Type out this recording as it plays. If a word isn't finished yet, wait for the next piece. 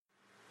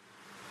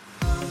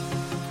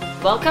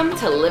Welcome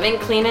to Living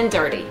Clean and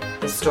Dirty,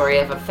 the story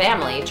of a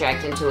family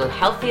dragged into a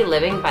healthy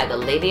living by the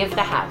lady of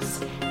the house.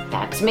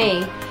 That's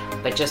me,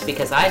 but just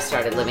because I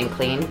started living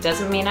clean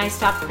doesn't mean I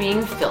stopped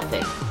being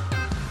filthy.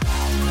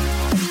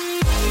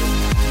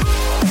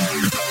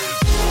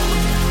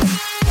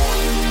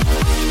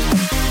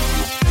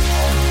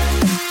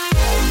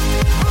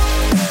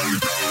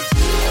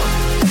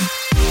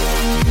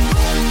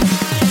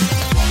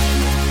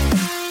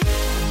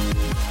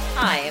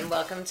 Hi, and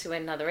welcome to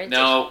another edition.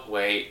 No,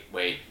 wait.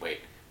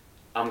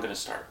 I'm going to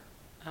start.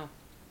 Oh,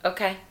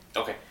 okay.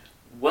 Okay.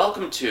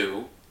 Welcome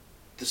to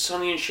the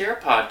Sonny and Cher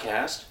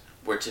podcast,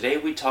 where today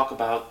we talk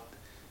about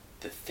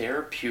the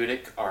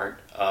therapeutic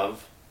art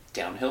of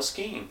downhill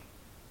skiing.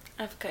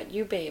 I've got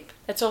you, babe.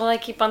 That's all I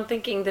keep on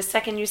thinking the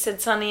second you said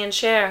Sonny and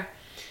Cher.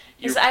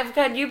 Is I've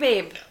got you,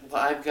 babe.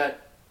 Well, I've got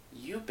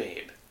you,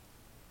 babe.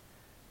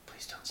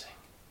 Please don't sing.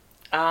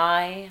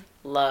 I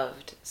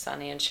loved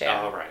Sonny and Cher.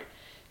 All right.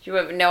 You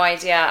have no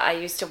idea. I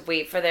used to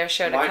wait for their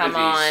show to come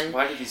on.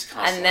 Why do these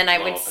constantly and then I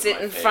would blow up sit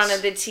my in face? front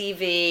of the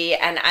TV,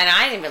 and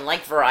I didn't even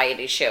like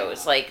variety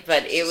shows, but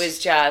it was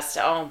just,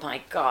 oh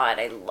my God,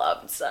 I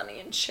loved Sonny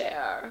and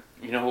Cher.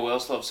 You know who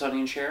else loves Sonny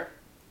and Cher?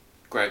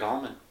 Greg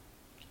Allman.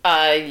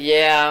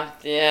 Yeah,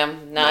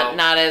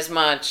 not as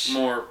much.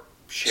 More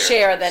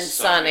Cher than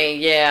Sonny.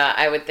 Yeah,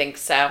 I would think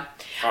so. Right,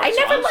 I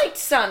never liked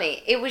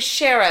Sonny. It was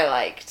Cher I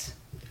liked.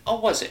 Oh,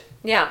 was it?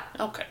 Yeah.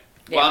 Okay.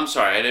 Yeah. Well, I'm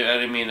sorry. I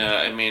didn't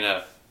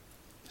mean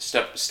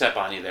step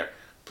on you there.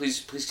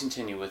 Please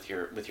continue with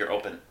your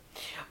open.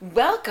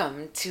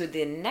 Welcome to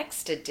the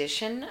next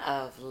edition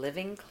of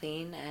Living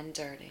Clean and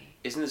Dirty.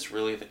 Isn't this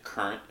really the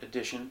current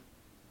edition?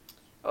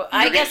 Well,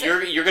 I guess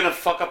you're gonna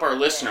fuck up our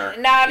listener.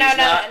 No.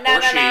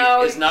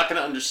 She is not gonna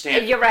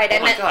understand. You're right.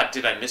 Oh my God!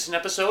 Did I miss an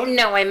episode?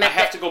 No, I meant. I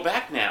have to go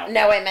back now.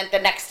 No, I meant the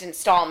next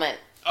installment.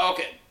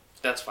 Okay,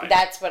 that's fine.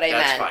 That's what I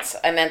meant.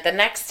 Fine. I meant the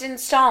next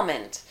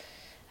installment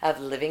of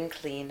Living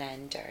Clean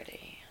and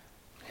Dirty.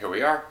 Here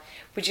we are.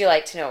 Would you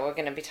like to know what we're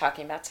going to be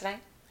talking about today?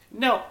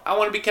 No, I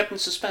want to be kept in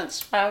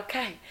suspense.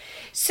 Okay.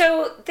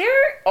 So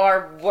there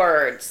are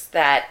words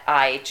that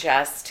I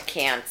just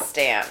can't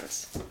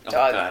stand. Oh,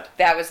 Dog. God.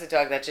 That was the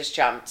dog that just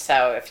jumped,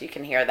 so if you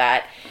can hear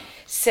that.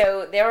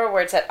 So there are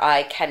words that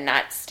I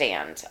cannot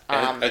stand.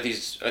 Are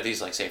these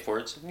like safe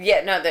words?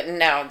 Yeah,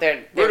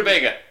 they're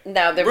Rutabaga.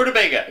 No, they're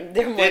Rutabaga.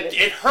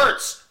 It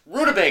hurts.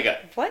 Rutabaga.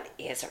 What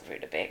is a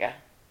rutabaga?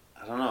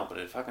 I don't know, but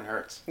it fucking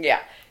hurts.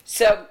 Yeah.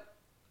 So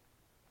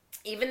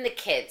even the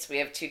kids, we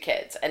have 2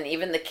 kids, and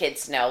even the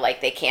kids know,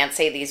 they can't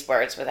say these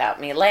words without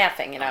me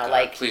laughing,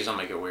 Please don't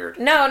make it weird.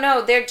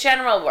 No, they're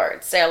general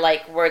words. They're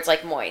words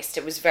like moist.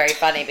 It was very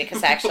funny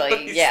because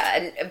actually,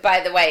 yeah, and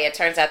by the way, it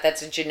turns out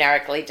that's a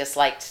generically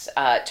disliked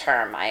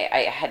term.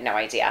 I had no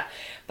idea.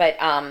 But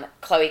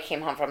Chloe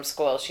came home from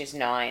school. She's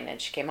 9,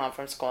 and she came home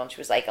from school, and she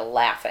was,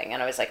 laughing,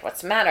 and I was like,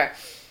 what's the matter?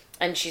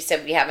 And she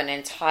said, we have an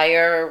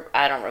entire,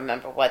 I don't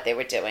remember what they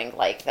were doing,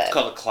 It's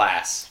called a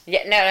class.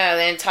 Yeah, no,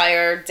 the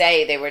entire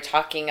day they were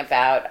talking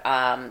about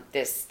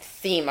this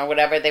theme or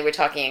whatever they were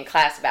talking in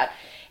class about.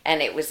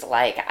 And it was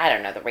I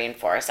don't know, the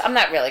rainforest. I'm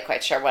not really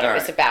quite sure what it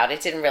was about.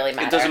 It didn't really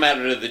matter. It doesn't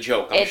matter to the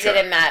joke, I'm sure. It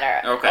didn't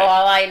matter. Okay.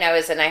 All I know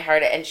is, and I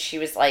heard it, and she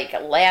was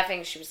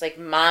laughing. She was like,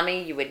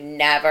 Mommy, you would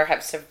never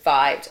have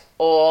survived.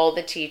 All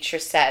the teacher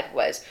said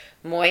was,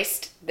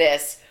 moist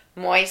this,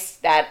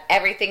 moist that,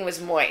 everything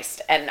was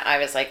moist. And I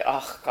was like,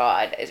 oh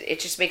God, it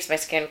just makes my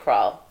skin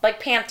crawl. Like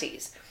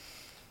panties.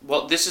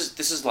 Well, this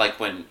is like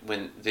when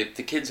the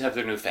kids have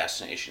their new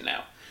fascination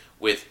now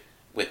with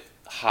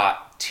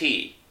hot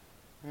tea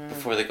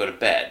before they go to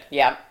bed.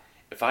 Yeah.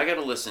 If I got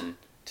to listen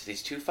to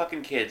these 2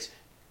 fucking kids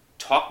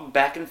talk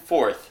back and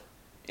forth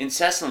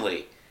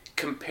incessantly,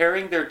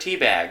 comparing their tea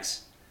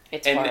bags,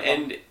 It's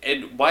horrible.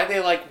 And why they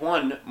like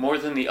one more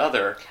than the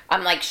other.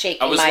 I'm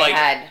shaking my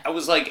head. I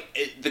was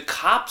the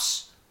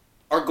cops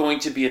are going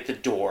to be at the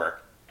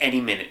door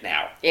any minute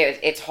now.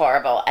 It's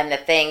horrible. And the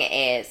thing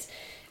is,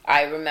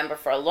 I remember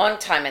for a long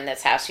time in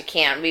this house,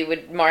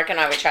 Mark and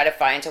I would try to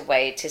find a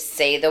way to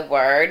say the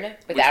word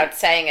without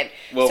saying it.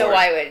 What so word?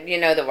 I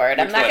would, the word.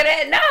 I'm not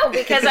going to, no,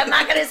 because I'm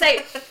not going to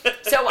say.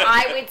 So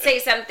I would say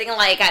something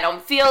like, I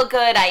don't feel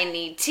good, I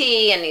need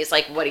tea. And he's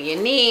like, what do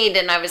you need?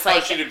 And I was I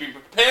like, want you to be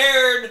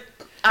prepared.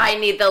 I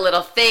need the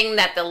little thing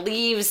that the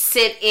leaves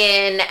sit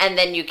in, and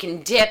then you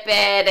can dip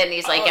it. And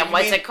he's like, and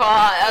what's it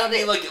called? You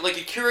mean like a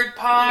Keurig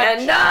pot?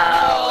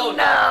 No, not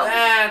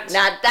that.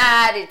 Not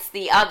that. It's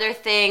the other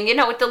thing,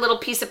 with the little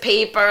piece of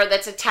paper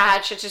that's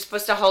attached. It's just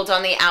supposed to hold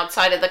on the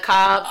outside of the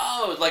cup.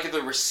 Oh, like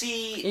the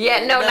receipt?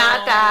 Yeah, no,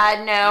 not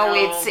that. No,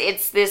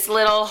 it's this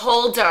little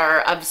holder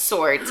of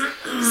sorts.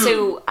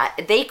 So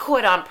they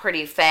caught on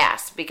pretty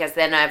fast, because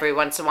then every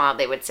once in a while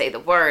they would say the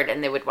word,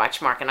 and they would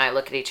watch Mark and I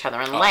look at each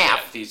other and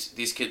laugh. Yeah,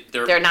 these kids,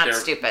 they're not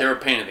stupid. They're a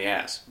pain in the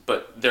ass.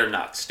 but they're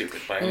not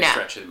stupid by any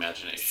stretch of the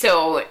imagination.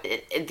 So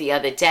the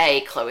other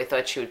day, Chloe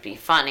thought she would be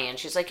funny, and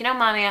she's like,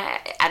 Mommy,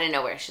 out of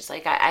nowhere, she's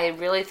like, I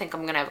really think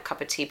I'm going to have a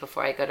cup of tea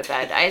before I go to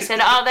bed. I said,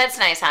 oh, that's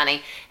nice,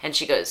 honey. And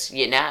she goes,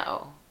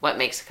 what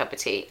makes a cup of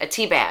tea? A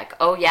tea bag.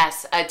 Oh,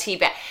 yes, a tea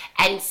bag.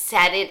 And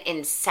said it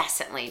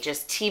incessantly,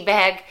 just tea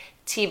bag,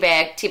 tea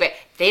bag, tea bag.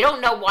 They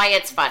don't know why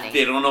it's funny.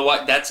 They don't know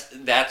why.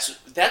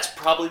 That's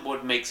probably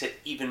what makes it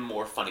even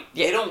more funny.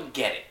 Yeah. They don't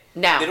get it.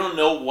 No. They don't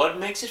know what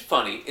makes it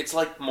funny. It's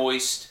like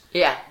Moist.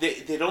 Yeah.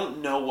 They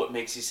don't know what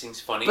makes these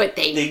things funny. But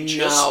they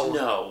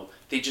know.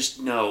 They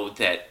just know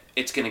that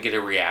it's going to get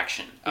a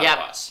reaction out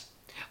of us.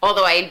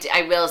 Although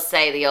I will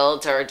say the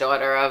older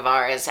daughter of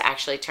ours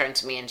actually turned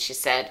to me and she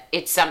said,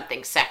 it's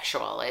something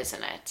sexual,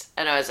 isn't it?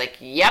 And I was like,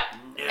 yep.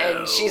 No.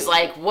 And she's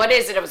like, what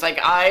is it? I was like,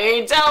 I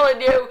ain't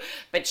telling you.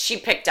 But she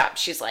picked up.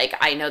 She's like,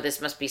 I know this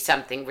must be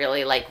something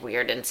really like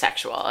weird and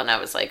sexual. And I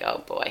was like,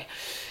 oh boy.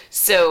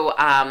 So,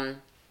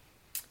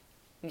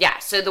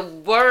 so the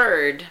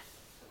word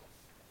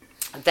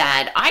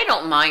that I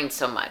don't mind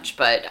so much,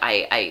 but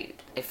I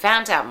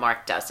found out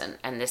Mark doesn't,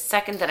 and the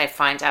second that I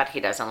find out he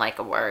doesn't like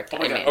a word, oh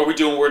my God. Are we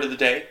doing word of the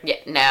day? Yeah,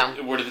 no.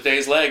 The word of the day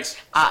is legs.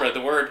 Spread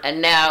the word.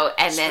 No,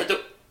 and then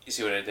you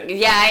see what I did?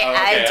 Yeah,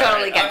 I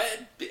totally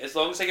get it. As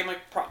long as I get my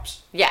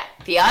props. Yeah,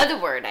 the other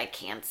word I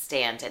can't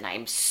stand, and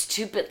I'm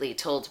stupidly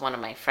told one of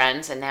my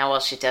friends, and now all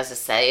she does is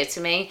say it to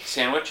me.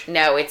 Sandwich?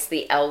 No, it's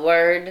the L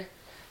word.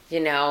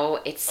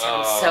 It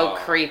sounds so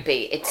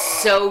creepy. It's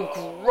so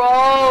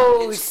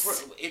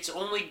gross. It's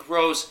only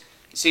gross.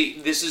 See,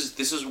 this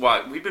is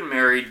why we've been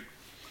married.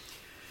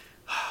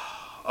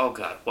 Oh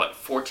God, what?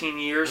 14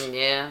 years?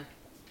 Yeah.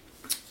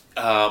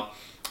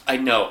 I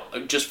know.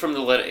 Just from the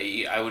letter,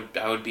 I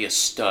would be a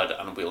stud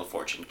on Wheel of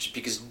Fortune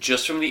because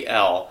just from the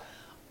L,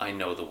 I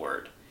know the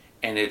word,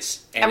 and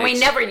we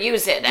never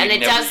use it, and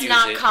it does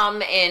not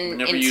come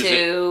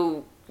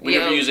into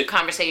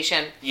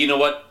conversation. You know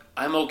what?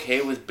 I'm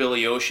okay with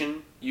Billy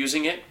Ocean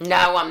using it.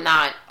 No, I'm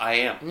not. I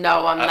am.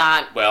 No, I'm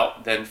not. Well,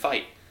 then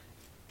fight.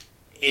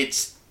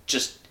 It's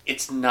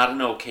not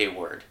an okay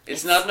word.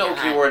 It's not an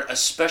okay word,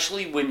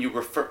 especially when you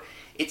refer.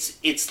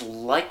 It's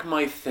like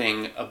my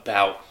thing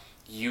about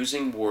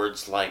using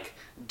words like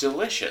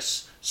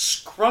delicious,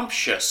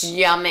 scrumptious,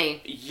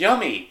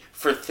 yummy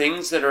for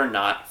things that are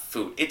not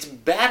food. It's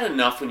bad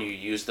enough when you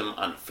use them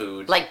on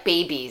food. Like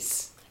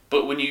babies.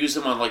 But when you use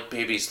them on like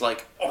babies,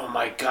 like, oh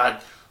my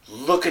God,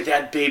 look at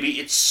that baby,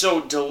 it's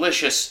so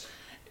delicious.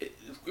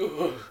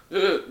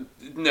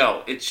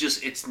 No,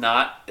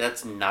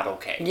 that's not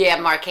okay. Yeah,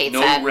 Mark hates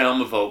that. No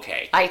realm of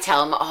okay. I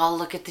tell him, oh,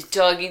 look at the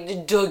doggy. The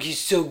doggy's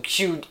so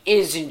cute.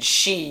 Isn't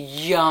she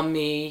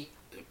yummy?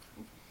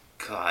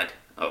 God.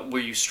 Were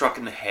you struck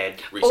in the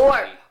head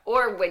recently?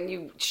 Or when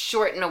you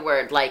shorten a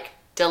word like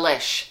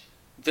delish.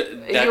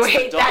 You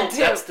hate that too.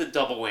 That's the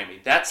double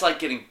whammy. That's like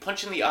getting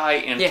punched in the eye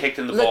and kicked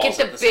in the balls. Look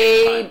at the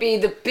baby.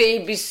 The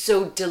baby's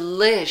so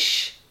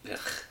delish.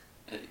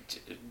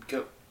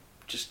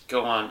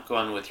 Go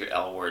on with your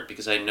L word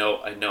because I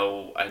know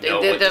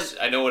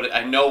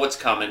what's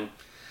coming.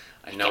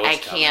 I know I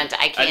can't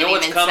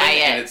even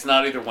say it. And it's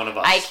not either one of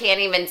us. I can't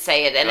even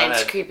say it, and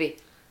it's creepy.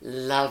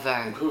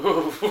 Lover.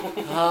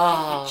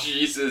 Oh,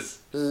 Jesus.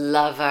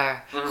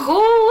 Lover.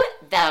 Who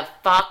the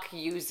fuck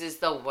uses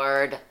the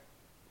word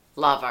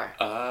lover?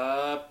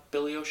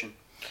 Billy Ocean.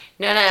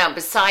 No.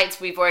 Besides,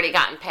 we've already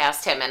gotten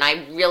past him, and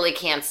I really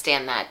can't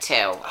stand that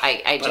too.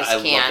 I just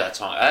can't. I love that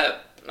song.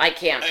 I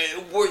can't.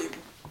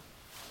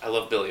 I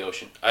love Billy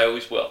Ocean. I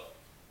always will.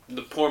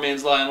 The poor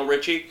man's Lionel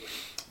Richie.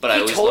 But I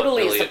always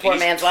totally love Billy. Is the poor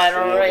man's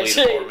Lionel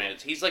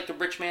Richie. He's like the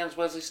rich man's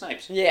Wesley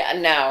Snipes. Yeah,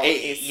 no.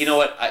 You know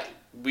what?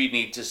 We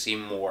need to see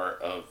more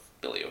of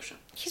Billy Ocean.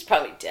 He's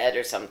probably dead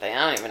or something.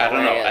 I don't even know. I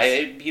don't know. Where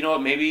he is. You know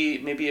what?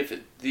 Maybe if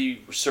the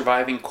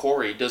surviving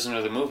Corey does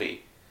another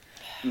movie,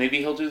 maybe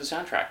he'll do the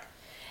soundtrack.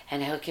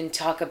 And he can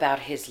talk about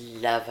his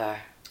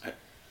lover.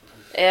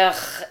 Ugh,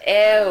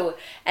 ew.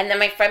 And then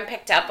my friend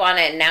picked up on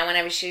it, and now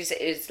whenever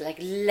it's like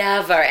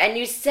lover, and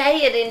you say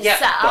it in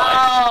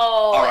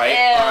all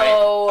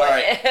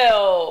right.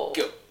 Ew.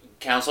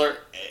 Counselor,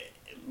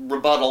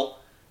 rebuttal.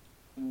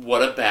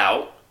 What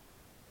about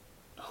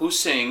who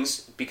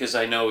sings? Because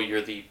I know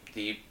you're the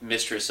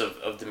mistress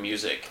of the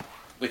music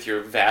with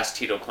your vast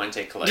Tito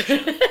Puente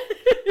collection.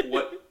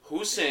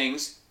 Who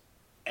sings?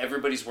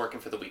 Everybody's working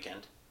for the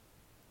weekend.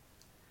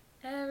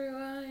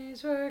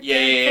 Everybody's working.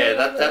 Yeah.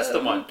 That's the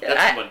one.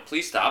 That's the one.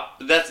 Please stop.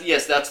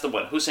 That's the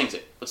one. Who sings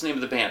it? What's the name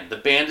of the band? The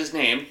band is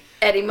named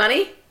Eddie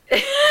Money.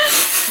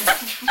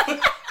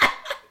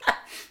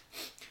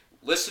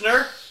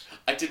 Listener,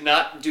 I did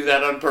not do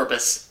that on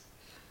purpose.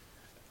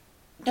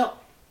 No,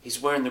 he's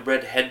wearing the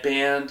red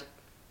headband.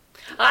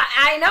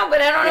 I know,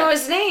 but I don't know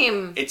his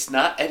name. It's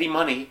not Eddie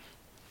Money.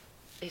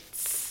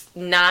 It's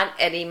not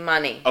Eddie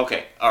Money.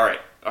 Okay. All right.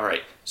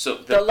 So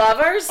the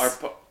Lovers.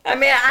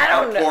 I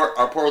don't know.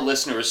 Our poor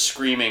listener is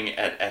screaming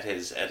at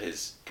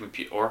his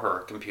computer or her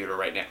computer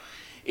right now.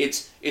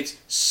 It's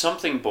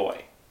Something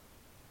Boy.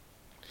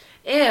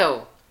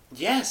 Ew.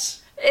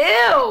 Yes.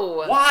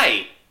 Ew.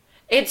 Why?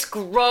 It's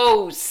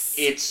gross.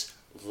 It's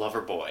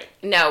Loverboy.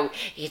 No,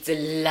 it's a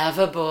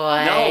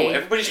Loverboy. No,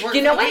 everybody's working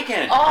You know for the what?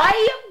 weekend.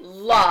 I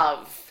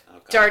love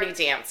Dirty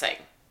Dancing.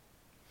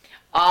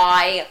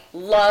 I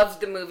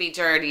love the movie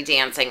Dirty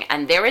Dancing,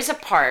 and there is a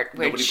part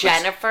where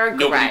Jennifer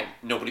Grey...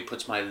 Nobody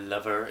puts my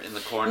lover in the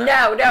corner?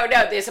 No.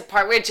 There's a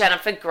part where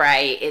Jennifer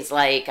Grey is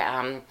like...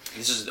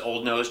 this is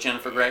old nose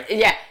Jennifer Grey?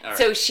 Yeah. Right.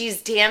 So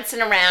she's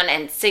dancing around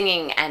and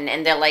singing,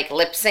 and they're like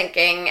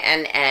lip-syncing,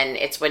 and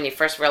it's when you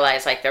first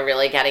realize like they're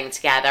really getting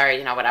together,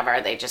 you know,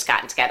 whatever, they just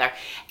gotten together.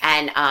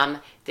 And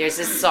there's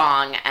this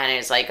song, and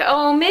it's like,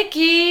 oh,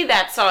 Mickey,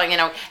 that song, you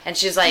know, and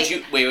she's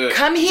like, wait.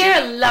 Come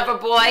here, lover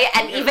boy,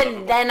 and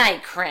even then I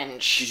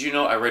cringe. Did you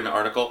know I read an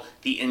article,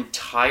 the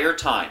entire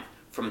time,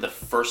 from the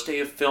first day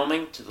of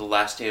filming to the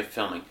last day of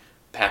filming,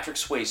 Patrick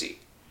Swayze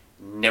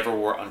never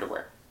wore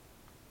underwear.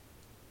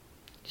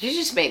 You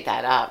just made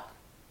that up.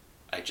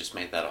 I just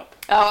made that up.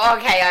 Oh,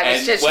 okay, I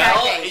was just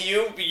checking.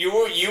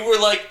 You were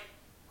like,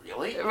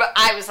 really?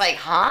 I was like,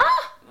 huh?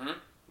 Mm-hmm.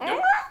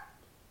 Nope.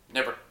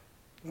 Never.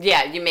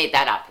 Yeah, you made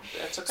that up.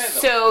 That's okay, though.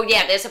 So,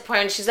 yeah, there's a point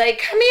when she's like,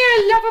 come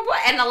here, lover boy.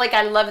 And, like,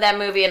 I love that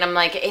movie, and I'm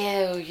like,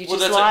 ew, you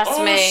just lost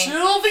me.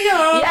 Sylvia!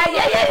 Yeah.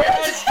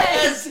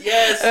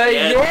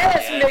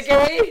 Yes,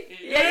 Mickey.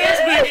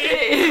 Yes,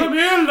 Mickey. Come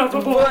here,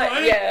 lover boy.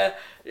 Yeah.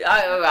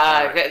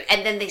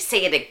 And then they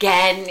say it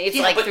again. It's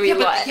three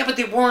lines. Yeah, but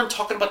they weren't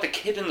talking about the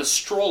kid in the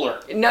stroller.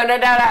 No.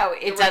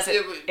 It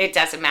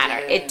doesn't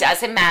matter. Yeah. It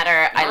doesn't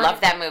matter. I love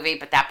that movie,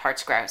 but that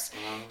part's gross.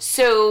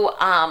 So,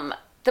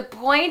 the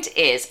point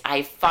is,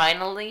 I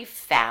finally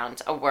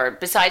found a word.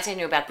 Besides, I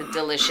knew about the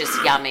delicious,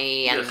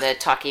 yummy, and the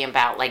talking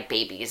about, like,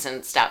 babies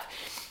and stuff.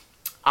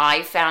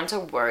 I found a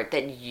word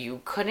that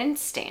you couldn't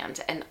stand,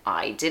 and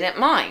I didn't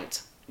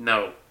mind.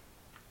 No.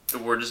 The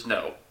word is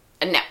no.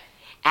 No.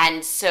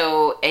 And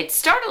so, it's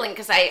startling,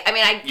 because I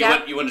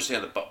get... You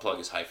understand that butt plug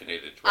is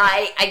hyphenated,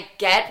 right? I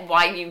get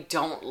why you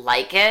don't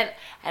like it.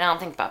 I don't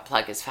think butt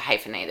plug is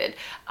hyphenated.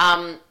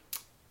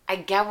 I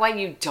get why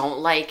you don't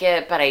like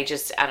it, but I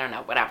don't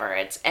know, whatever.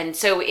 And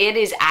so it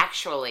is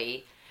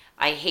actually,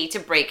 I hate to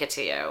break it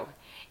to you,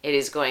 it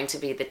is going to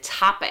be the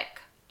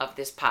topic of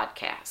this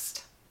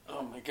podcast.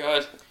 Oh my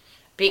God.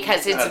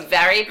 Because it's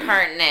very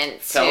pertinent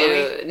to...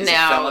 Felony?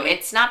 No,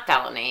 it's not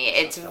felony.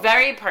 It's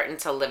very pertinent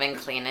to living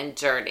clean and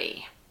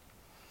dirty.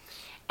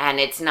 And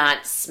it's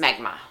not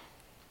smegma.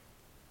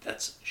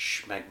 That's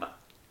schmegma.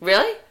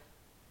 Really?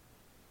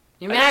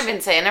 You mean I've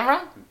been saying it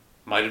wrong?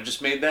 Might have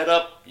just made that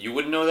up. You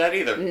wouldn't know that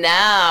either. No,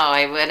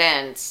 I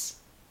wouldn't.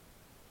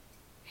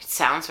 It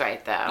sounds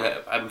right, though. Yeah,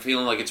 I'm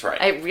feeling like it's right.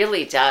 It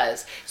really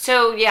does.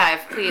 So, yeah,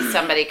 if please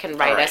somebody can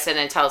write us in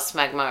and tell us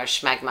smegma or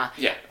schmegma.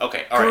 Yeah,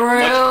 okay, all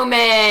right.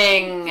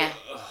 Grooming!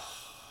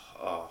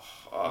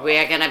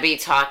 We're going to be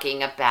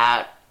talking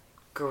about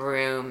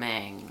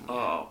grooming.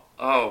 Oh,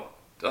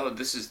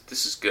 this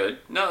is good.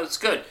 No, it's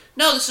good.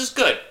 No, this is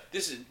good.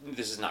 This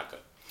is not good.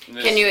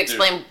 Can you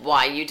explain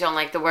why you don't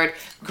like the word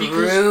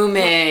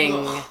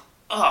grooming?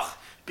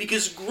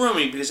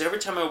 Because every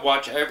time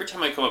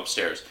I come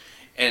upstairs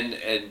and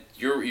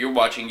you're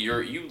watching,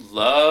 you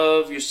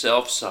love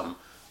yourself some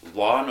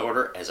Law and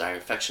Order, as I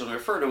affectionately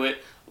refer to it,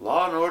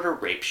 Law and Order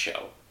rape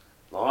show.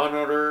 Law and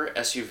Order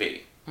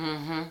SUV.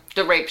 Mm-hmm.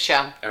 The rape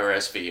show. Or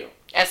SVU.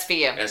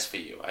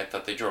 SVU. I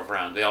thought they drove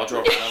around. They all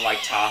drove around in like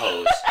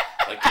Tahoes.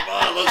 Like, come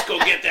on, let's go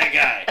get that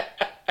guy.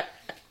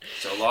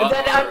 So Law and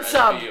Order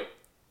SVU.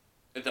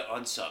 The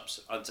unsubs.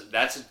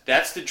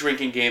 That's the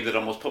drinking game that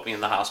almost put me in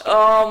the hospital.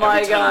 Oh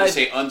my God. Every time you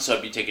say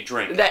unsub, you take a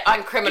drink.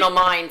 On Criminal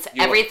Minds,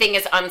 everything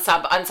is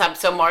unsub.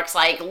 So Mark's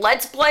like,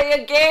 let's play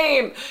a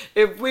game.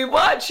 If we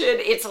watch it,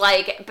 it's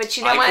like, but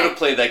you know what? I could have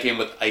played that game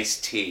with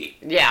iced tea.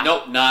 Yeah.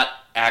 Nope, not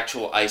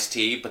actual iced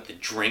tea, but the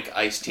drink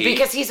iced tea.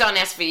 Because he's on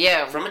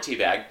SVU. From a tea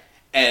bag.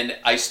 And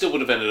I still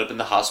would have ended up in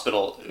the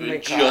hospital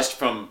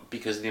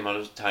because of the amount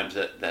of times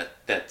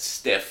that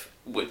stiff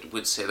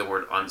would say the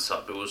word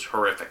unsub. It was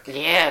horrific.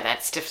 Yeah,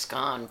 that stiff's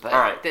gone, but all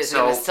right, it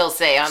would still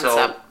say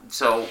unsub.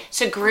 So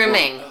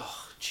grooming.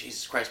 Oh,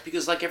 Jesus Christ.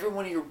 Because like every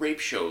one of your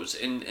rape shows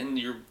and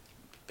your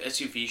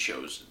SUV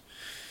shows,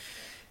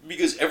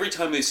 because every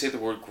time they say the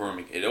word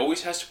grooming, it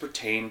always has to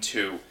pertain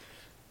to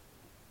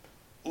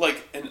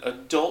like an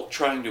adult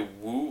trying to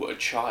woo a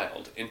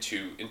child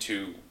into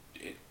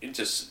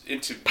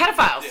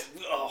pedophiles.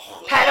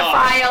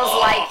 Pedophiles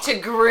like to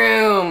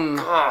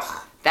groom.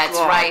 That's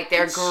right.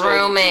 They're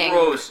grooming. So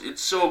gross.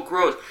 It's so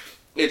gross.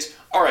 It's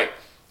all right.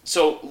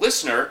 So,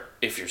 listener,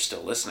 if you're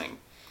still listening,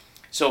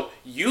 so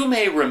you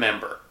may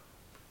remember,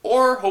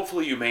 or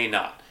hopefully you may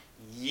not.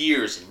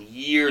 Years and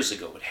years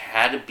ago, it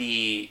had to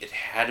be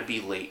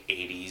late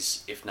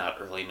 '80s, if not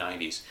early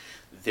 '90s.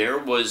 There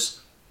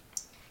was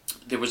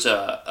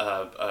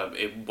a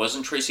it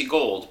wasn't Tracy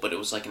Gold, but it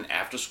was like an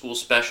after-school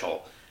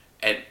special,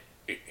 and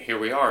here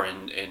we are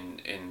in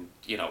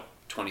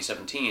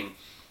 2017,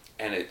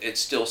 and it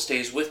still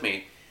stays with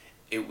me.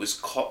 It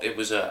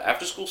was a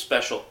after-school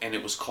special, and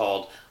it was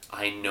called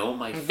 "I Know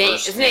My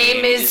First His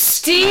name is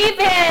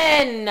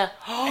Steven. And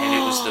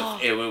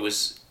it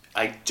was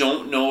I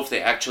don't know if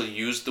they actually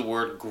used the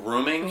word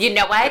grooming. You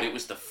know what? But it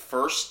was the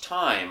first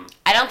time.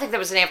 I don't think there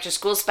was an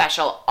after-school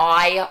special.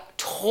 I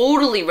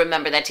totally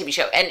remember that TV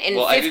show. And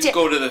I didn't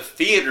go to the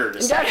theater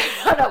to see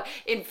it. No.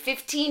 In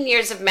 15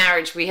 years of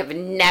marriage, we have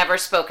never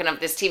spoken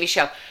of this TV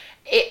show.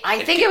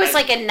 I think it was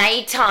like a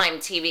nighttime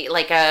TV,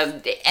 like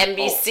a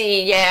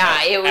NBC.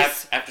 It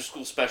was after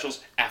school specials,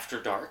 After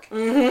Dark,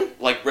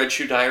 Mm-hmm. Red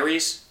Shoe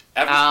Diaries.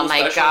 Oh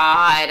my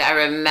God, I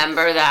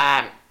remember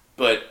that.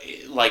 But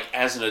like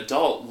as an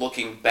adult,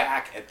 looking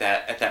back at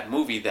that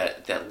movie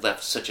that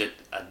left such a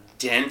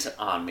dent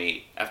on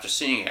me after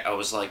seeing it, I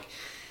was like,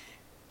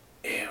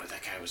 ew,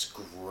 that guy was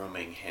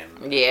grooming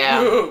him.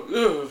 Yeah,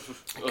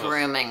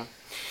 grooming.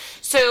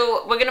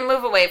 So we're gonna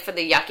move away from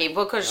the yucky.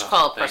 We'll just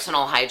call it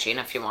personal hygiene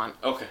if you want.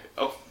 Okay.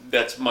 Oh,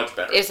 that's much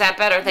better. Is that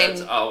better than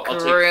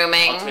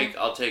grooming?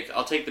 I'll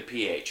take the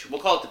pH.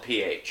 We'll call it the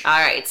pH. All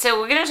right. So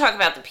we're gonna talk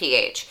about the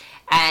pH,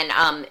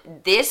 and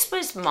this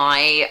was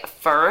my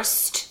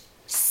first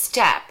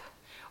step,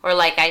 or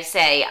like I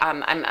say,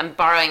 I'm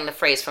borrowing the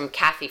phrase from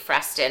Kathy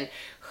Freston,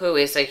 who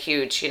is a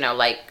huge,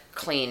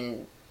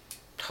 clean,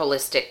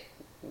 holistic,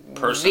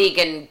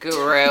 vegan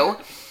guru.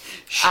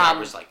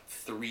 Showers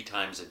 3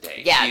 times a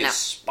day. Yeah, she is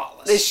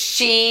spotless.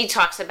 She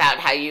talks about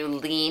how you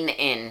lean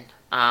in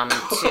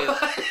to.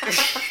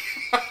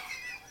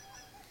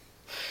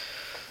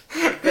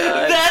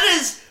 That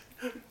is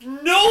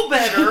no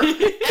better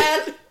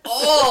at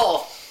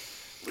all.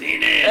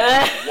 Lean in.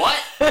 What?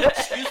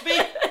 Excuse me?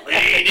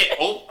 Lean in.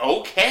 Oh,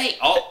 okay.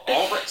 All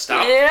right.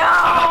 Stop. Yeah.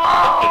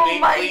 Stop. Oh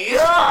my please.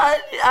 God.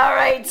 All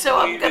right. So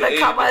I'm Lean gonna in.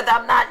 come with.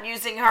 I'm not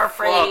using her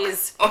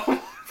phrase.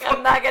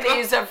 I'm not gonna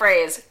use her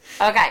phrase.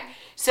 Okay.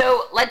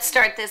 So let's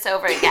start this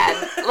over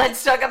again.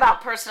 Let's talk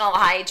about personal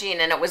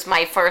hygiene, and it was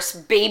my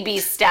first baby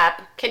step.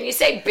 Can you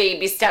say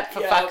baby step for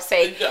fuck's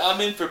sake?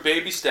 I'm in for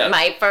baby step.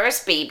 My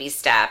first baby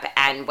step,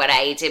 and what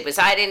I did was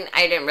I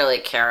didn't really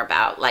care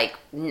about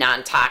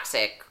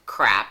non-toxic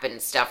crap and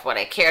stuff. What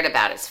I cared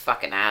about is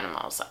fucking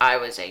animals. I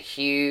was a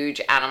huge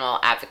animal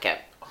advocate.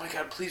 Oh my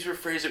God, please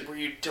rephrase it where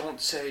you don't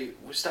say,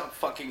 stop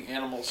fucking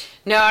animals.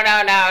 No.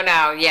 Yeah,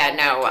 Oh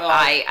no. my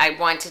God. I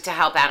wanted to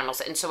help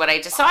animals. And so what I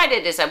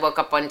decided is I woke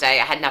up one day,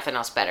 I had nothing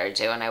else better to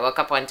do, and I woke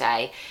up one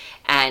day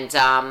and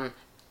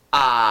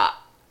I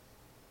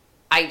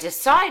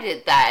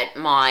decided that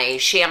my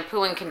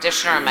shampoo and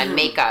conditioner and my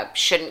makeup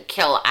shouldn't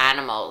kill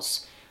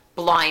animals,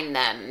 blind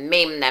them,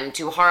 maim them,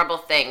 do horrible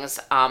things.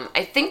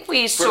 I think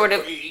we sort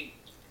of...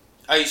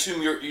 I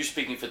assume you're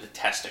speaking for the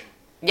testing.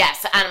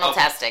 Yes, animal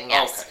testing,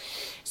 yes. Okay.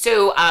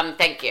 So,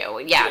 thank you.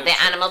 Yeah, the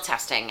animal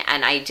testing.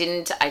 And I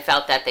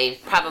felt that they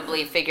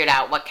probably figured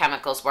out what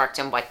chemicals worked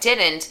and what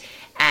didn't.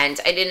 And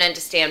I didn't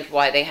understand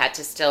why they had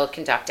to still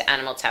conduct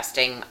animal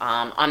testing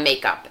on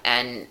makeup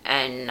and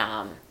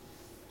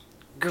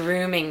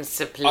grooming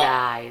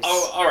supplies.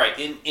 All right.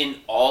 In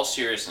all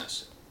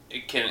seriousness,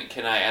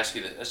 can I ask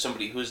you this, as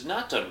somebody who has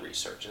not done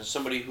research, and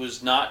somebody who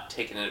has not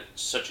taken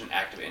such an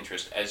active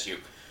interest as you,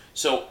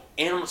 so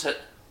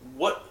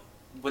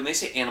when they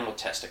say animal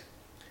testing,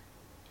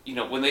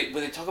 when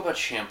they talk about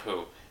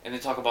shampoo and they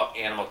talk about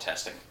animal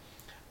testing,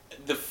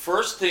 the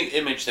first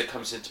image that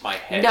comes into my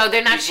head. No,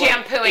 they're not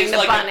shampooing the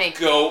bunny. A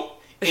goat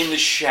in the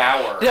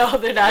shower. No,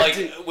 they're not.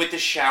 With the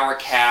shower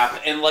cap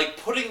and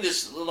putting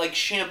this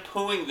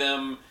shampooing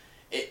them.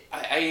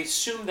 I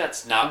assume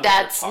that's not.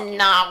 That's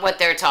not what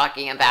they're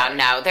talking about. Right.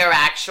 No, they're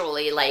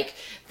actually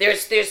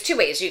there's 2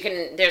 ways you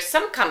can. There's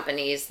some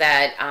companies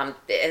that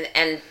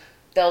and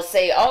they'll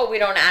say, oh, we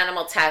don't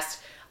animal test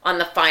on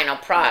the final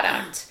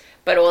product.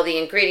 But all the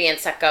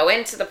ingredients that go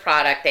into the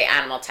product, they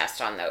animal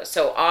test on those.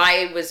 So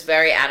I was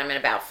very adamant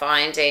about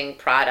finding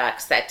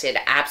products that did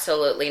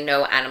absolutely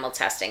no animal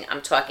testing.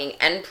 I'm talking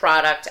end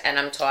product, and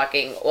I'm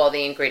talking all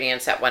the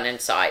ingredients that went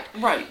inside.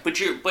 Right, but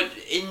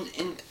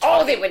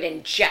they would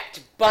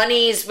inject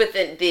bunnies with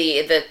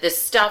the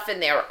stuff in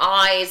their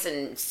eyes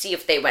and see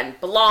if they went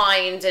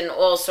blind and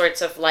all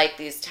sorts of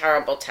these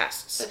terrible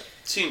tests. That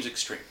seems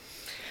extreme.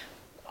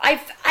 I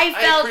felt...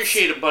 I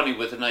appreciate a bunny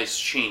with a nice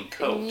sheen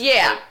coat.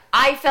 Yeah.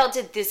 I felt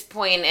at this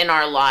point in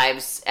our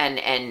lives and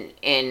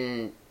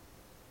in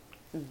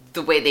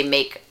the way they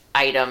make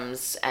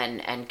items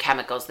and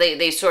chemicals,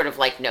 they sort of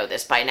know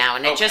this by now.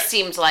 And it just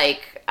seems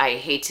like, I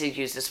hate to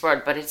use this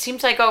word, but it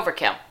seems like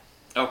overkill.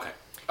 Okay.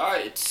 All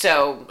right.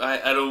 So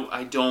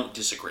I don't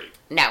disagree.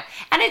 No.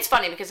 And it's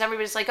funny because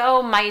everybody's like,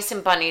 oh, mice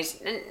and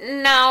bunnies.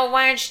 No,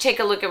 why don't you take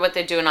a look at what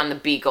they're doing on the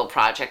Beagle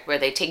Project, where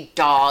they take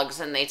dogs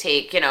and they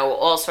take,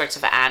 all sorts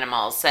of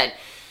animals that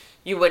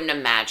you wouldn't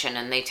imagine,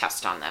 and they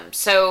test on them.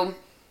 So,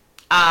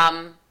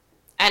 and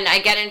I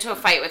get into a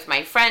fight with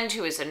my friend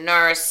who is a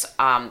nurse.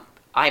 I'm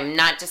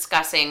not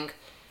discussing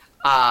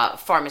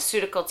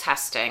pharmaceutical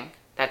testing.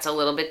 That's a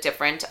little bit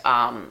different.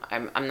 I'm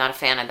not a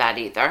fan of that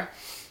either.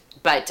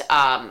 But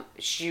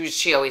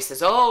she always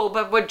says, oh,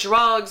 but what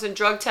drugs and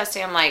drug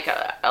testing? I'm like,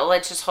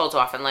 let's just hold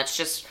off, and let's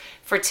just,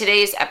 for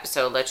today's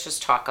episode, let's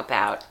just talk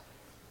about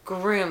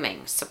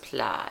grooming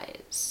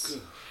supplies.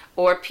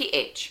 or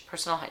pH,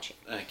 personal hygiene.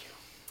 Thank you.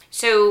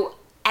 So,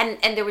 and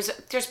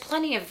there's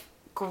plenty of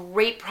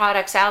great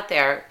products out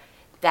there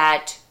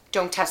that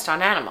don't test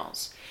on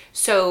animals.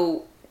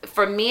 So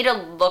for me to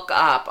look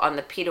up on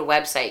the PETA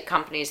website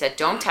companies that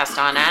don't test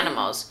on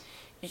animals,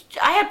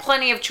 I had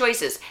plenty of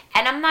choices.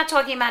 And I'm not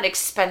talking about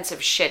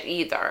expensive shit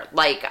either.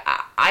 Like,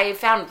 I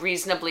found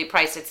reasonably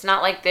priced. It's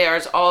not like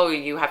there's, oh,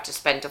 you have to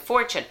spend a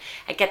fortune.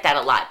 I get that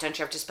a lot. Don't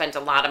you have to spend a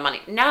lot of money?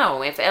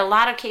 No, if in a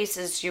lot of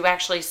cases you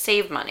actually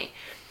save money.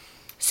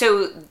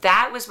 So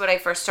that was what I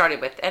first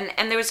started with. And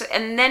there was,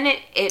 and then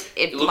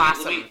it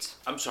blossomed.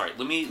 I'm sorry.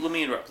 Let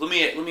me interrupt. Let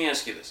me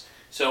ask you this.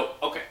 So,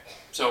 okay.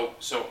 So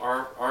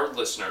our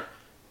listener,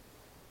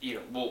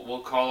 we'll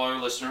call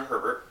our listener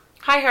Herbert.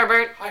 Hi,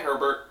 Herbert. Hi,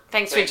 Herbert.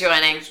 Thanks for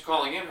joining. Thanks for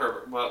calling in,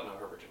 Herbert. Well, no,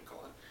 Herbert didn't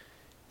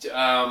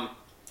call in.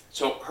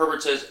 So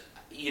Herbert says,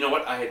 you know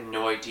what? I had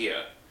no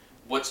idea.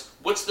 What's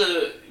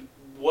the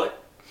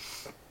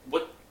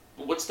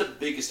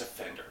biggest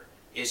offender?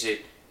 Is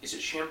it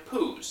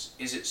shampoos?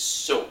 Is it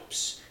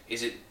soaps?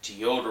 Is it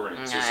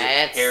deodorants? Is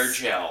it hair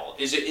gel?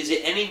 Is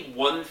it any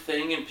one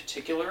thing in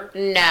particular?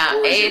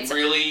 No,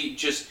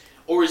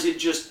 or is it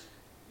just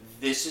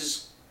this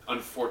is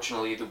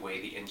unfortunately the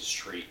way the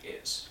industry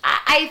is?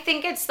 I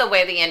think it's the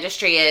way the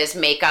industry is.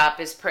 Makeup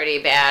is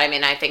pretty bad. I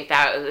mean, I think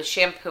that the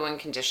shampoo and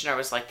conditioner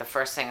was like the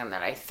first thing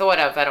that I thought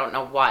of. I don't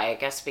know why. I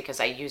guess because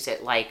I use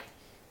it like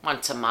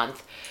once a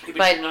month. Yeah,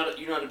 but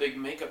you're not a big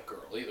makeup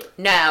girl either.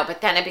 No,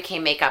 but then it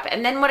became makeup.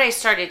 And then what I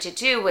started to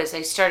do was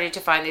I started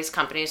to find these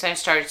companies and I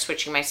started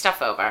switching my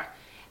stuff over.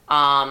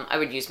 I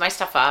would use my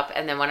stuff up,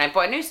 and then when I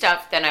bought new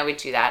stuff, then I would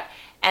do that.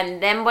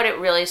 And then what it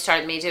really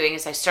started me doing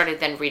is I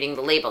started then reading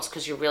the labels,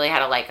 because you really had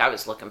to, like, I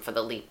was looking for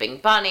the Leaping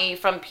Bunny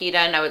from PETA,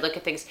 and I would look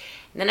at things.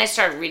 And then I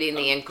started reading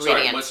the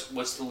ingredients. Sorry,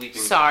 what's the Leaping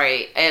Bunny?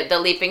 Sorry, the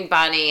Leaping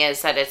Bunny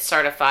is that it's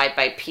certified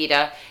by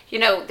PETA.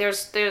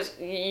 There's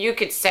you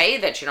could say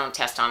that you don't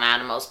test on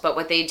animals, but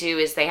what they do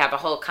is they have a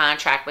whole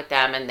contract with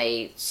them, and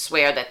they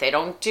swear that they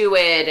don't do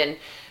it, and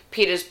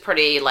PETA's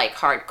pretty, like,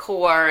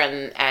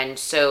 hardcore, and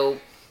so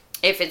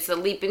if it's the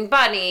Leaping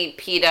Bunny,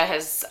 PETA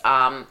has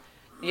gotten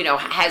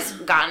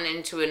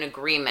into an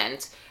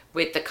agreement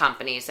with the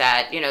companies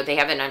that, they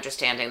have an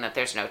understanding that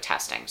there's no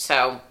testing.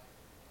 So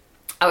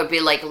I would be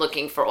like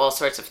looking for all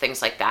sorts of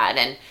things like that.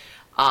 And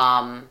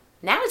now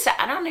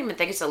I don't even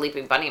think it's a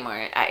Leaping Bunny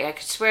anymore. I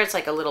could swear it's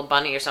like a little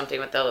bunny or something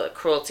with the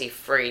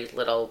cruelty-free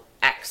little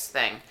X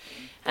thing.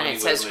 And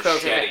it says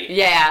cruelty-free.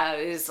 Yeah,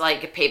 it's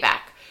like a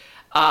payback.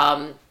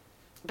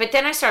 But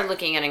then I started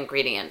looking at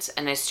ingredients,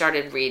 and I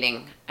started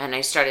reading, and I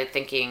started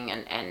thinking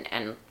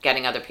and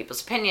getting other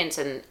people's opinions.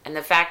 And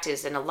the fact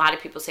is, and a lot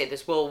of people say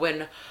this, well,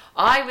 when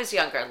I was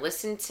younger,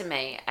 listen to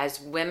me, as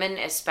women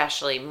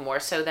especially, more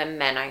so than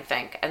men, I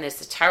think, and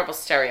this is a terrible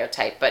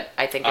stereotype, but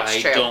I think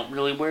it's true. I don't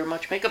really wear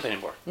much makeup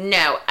anymore.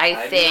 No,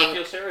 I think... do not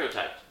feel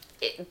stereotyped.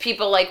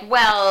 People like,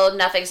 well,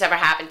 nothing's ever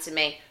happened to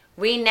me.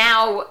 We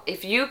now,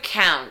 if you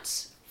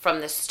count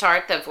from the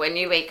start of when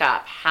you wake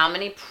up, how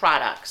many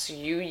products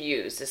you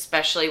use,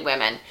 especially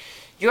women,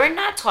 you're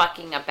not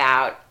talking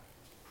about,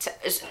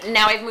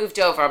 now I've moved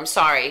over, I'm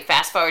sorry,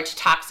 fast forward to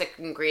toxic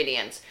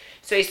ingredients.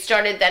 So I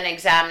started then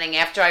examining,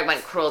 after I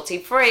went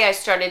cruelty-free, I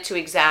started to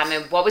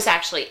examine what was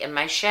actually in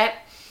my shit.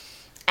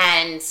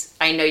 And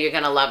I know you're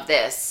going to love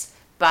this,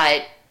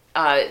 but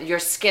your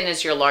skin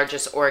is your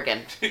largest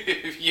organ.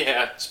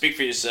 Yeah, speak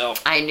for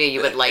yourself. I knew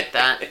you would like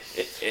that.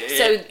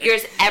 So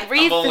there's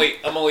everything.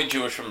 I'm only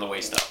Jewish from the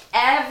waist up.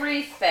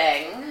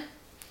 Everything.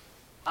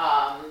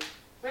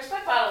 Where's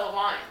my bottle of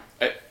wine?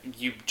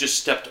 You just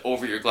stepped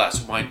over your glass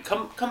of wine.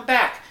 Come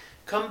back.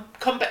 Come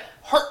back.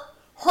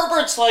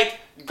 Herbert's like,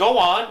 go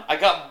on. I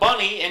got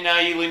Bunny, and now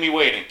you leave me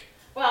waiting.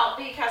 Well,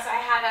 because I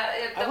had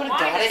the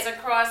wine is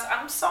across.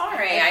 I'm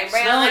sorry, I ran out.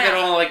 It's not like I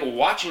don't like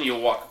watching you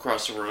walk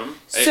across the room.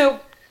 So.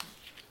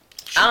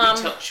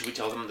 Should we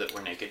tell them that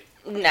we're naked?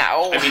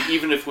 No. I mean,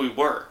 even if we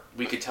were,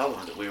 we could tell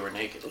them that we were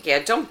naked.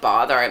 Yeah, don't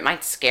bother. It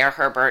might scare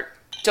Herbert.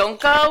 Don't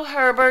go,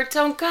 Herbert.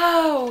 Don't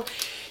go.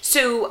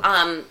 So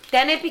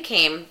then it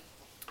became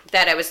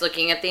that I was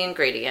looking at the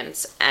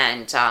ingredients,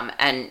 and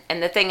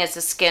the thing is,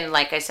 the skin,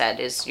 like I said,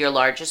 is your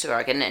largest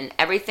organ, and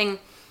everything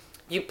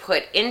you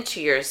put into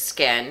your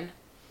skin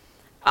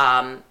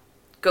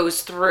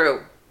goes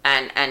through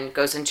and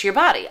goes into your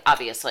body,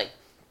 obviously.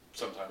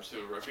 Sometimes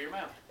through the roof of your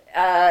mouth.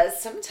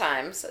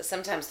 Sometimes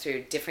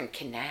through different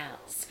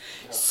canals.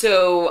 Yeah.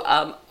 So,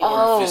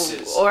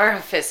 orifices.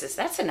 Orifices.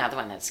 That's another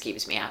one that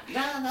skeeves me out. No,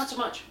 not so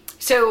much.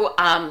 So,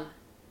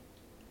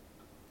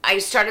 I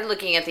started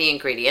looking at the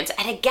ingredients,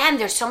 and again,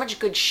 there's so much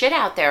good shit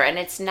out there, and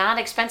it's not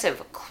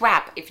expensive.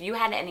 Crap, if you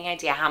had any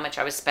idea how much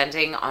I was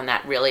spending on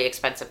that really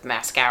expensive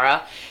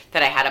mascara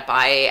that I had to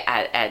buy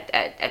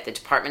at the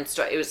department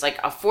store, it was like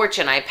a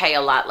fortune. I pay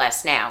a lot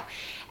less now.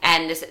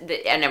 And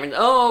everyone,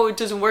 oh, it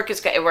doesn't work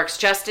as good. It works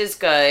just as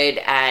good,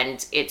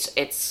 and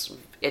it's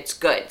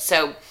good.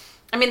 So,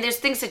 I mean, there's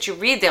things that you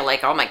read, they're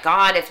like, oh my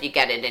God, if you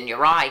get it in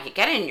your eye,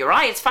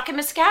 it's fucking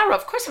mascara.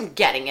 Of course I'm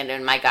getting it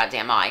in my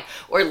goddamn eye.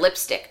 Or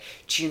lipstick.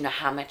 Do you know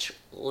how much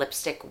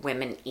lipstick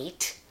women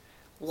eat?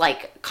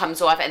 like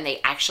comes off and they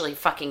actually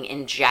fucking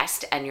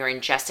ingest, and you're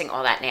ingesting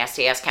all that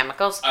nasty ass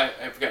chemicals. I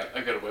forgot.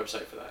 I got a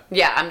website for that.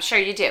 Yeah, I'm sure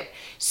you do.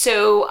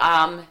 So,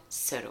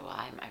 so do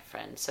I, my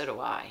friend. So do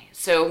I.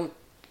 So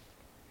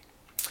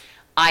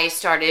I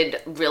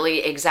started really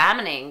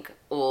examining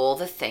all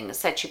the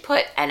things that you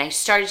put, and I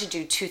started to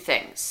do two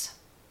things.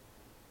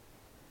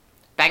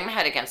 Bang my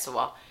head against the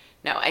wall.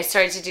 No, I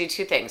started to do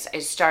two things. I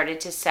started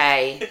to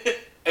say...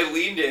 I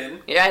leaned in.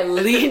 Yeah, I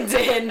leaned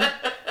in.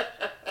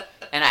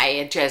 And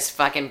I just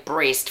fucking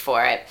braced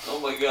for it. Oh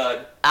my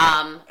God.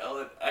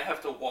 Ellen, I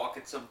have to walk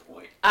at some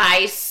point.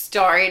 I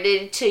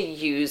started to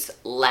use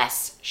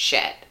less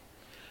shit.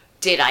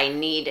 Did I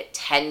need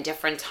 10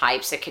 different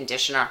types of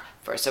conditioner?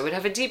 First I would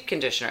have a deep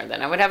conditioner,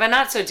 then I would have a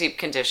not so deep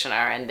conditioner,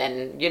 and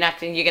then you're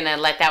gonna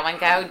let that one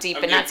go, deep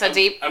and not so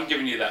deep? I'm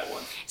giving you that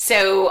one.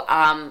 So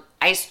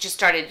I just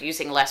started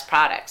using less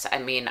products. I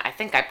mean, I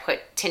think I put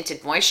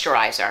tinted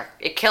moisturizer.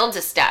 It killed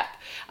a step.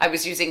 I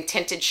was using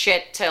tinted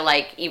shit to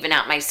like even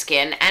out my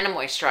skin and a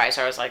moisturizer.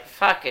 I was like,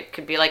 fuck, it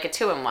could be like a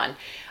 2-in-1.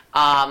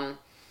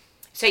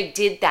 So I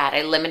did that.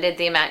 I limited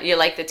the amount. You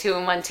like the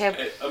 2-in-1 tip?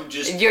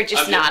 You're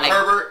just nodding.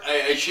 Herbert,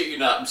 I shit you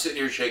not. I'm sitting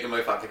here shaking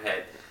my fucking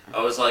head.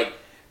 I was like,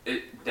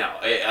 no,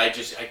 I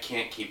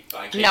can't keep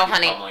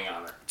pummeling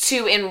on her.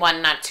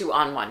 2-in-1, not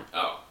 2-on-1.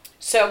 Oh.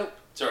 So.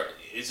 Sorry,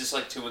 is this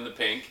like 2 in the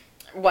pink?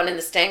 1 in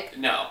the stink?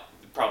 No,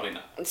 probably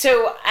not.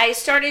 So I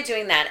started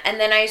doing that, and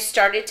then I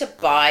started to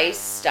buy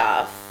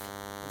stuff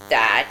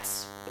that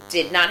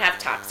did not have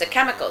toxic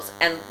chemicals.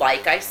 And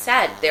like I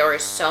said, there are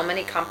so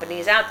many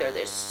companies out there.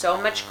 There's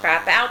so much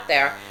crap out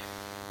there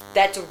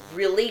that's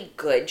really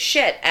good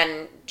shit.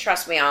 And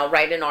trust me, I'll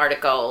write an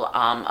article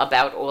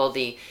about all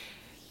the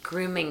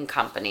grooming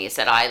companies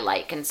that I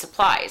like and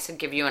supplies and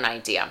give you an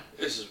idea.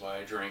 This is why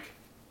I drink.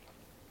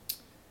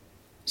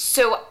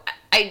 So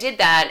I did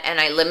that, and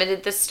I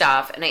limited the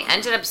stuff, and I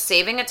ended up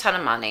saving a ton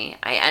of money.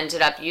 I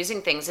ended up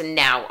using things, and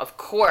now, of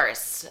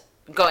course,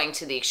 going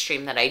to the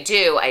extreme that I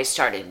do, I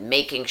started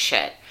making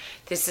shit.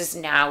 This is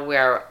now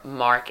where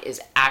Mark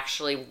is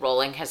actually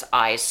rolling his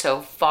eyes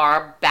so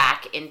far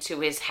back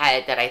into his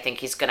head that I think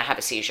he's going to have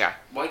a seizure.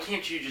 Why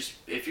can't you just,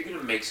 if you're going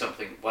to make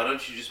something, why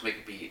don't you just make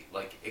it be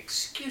like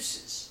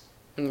excuses?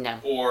 No.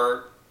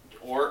 Or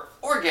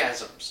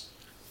orgasms.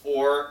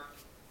 Or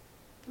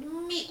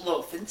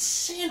meatloaf and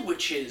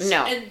sandwiches.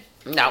 No.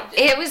 No.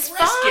 It was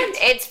fun.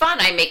 It's fun.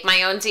 I make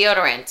my own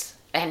deodorant.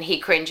 And he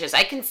cringes.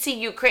 I can see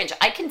you cringe.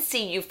 I can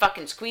see you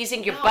fucking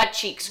squeezing your butt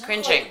cheeks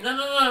cringing.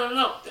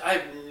 No. I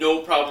have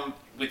no problem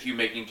with you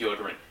making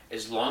deodorant.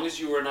 As long as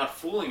you are not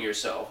fooling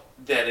yourself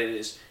that it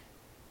is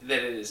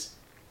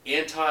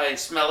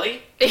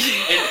anti-smelly and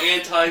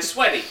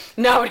anti-sweaty.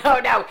 No.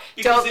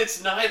 Because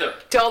it's neither.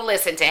 Don't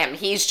listen to him.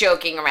 He's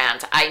joking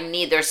around. I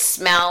neither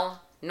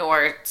smell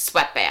nor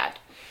sweat bad.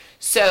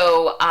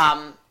 So,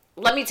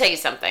 let me tell you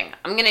something.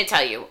 I'm going to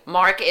tell you.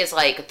 Mark is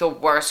like the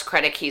worst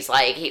critic. He's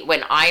like,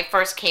 when I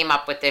first came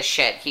up with this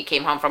shit, he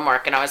came home from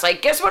work and I was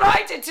like, guess what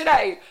I did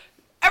today?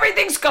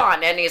 Everything's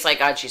gone. And he's like,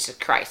 oh, Jesus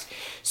Christ.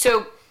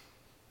 So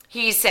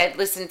he said,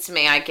 listen to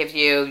me. I give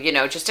you,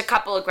 just a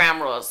couple of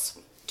ground rules.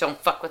 Don't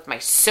fuck with my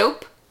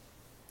soap.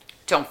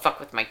 Don't fuck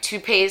with my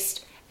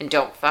toothpaste. And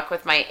don't fuck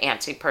with my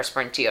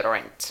antiperspirant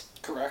deodorant.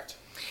 Correct.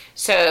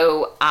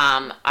 So,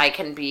 I'm For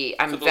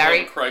the very...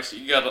 love of Christ,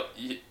 you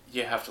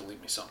have to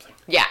leave me something.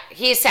 Yeah,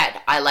 he said,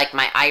 I like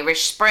my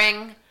Irish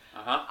Spring.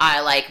 Uh-huh.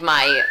 I like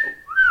my,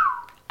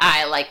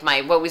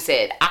 what was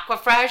it?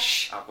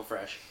 Aquafresh.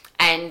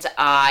 And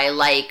I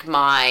like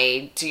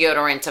my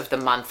deodorant of the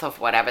month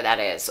of whatever that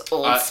is.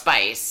 Old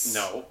Spice.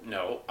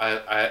 No.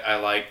 I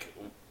like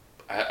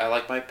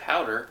my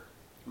powder.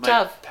 My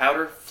Dove.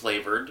 Powder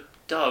flavored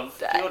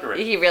Dove deodorant.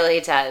 He really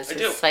does. I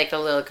do. It's like a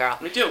little girl.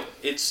 I do.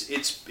 It's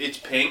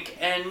pink,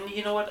 and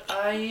you know what?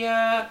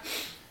 I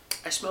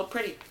smell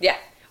pretty. Yeah.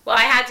 Well,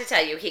 I had to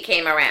tell you, he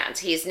came around.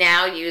 He's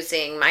now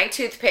using my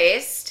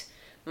toothpaste,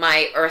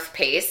 my Earth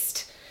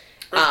Paste.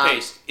 Earth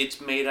Paste.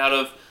 It's made out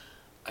of,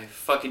 I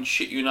fucking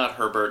shit you not,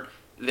 Herbert.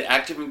 The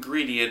active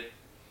ingredient,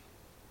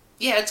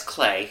 yeah, it's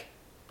clay.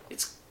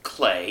 It's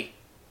clay.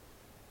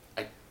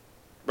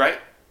 Right?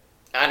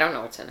 I don't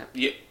know what's in it.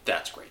 Yeah,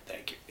 that's great.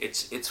 Thank you.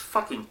 It's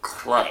fucking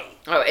clay.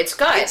 Oh, it's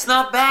good. It's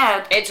not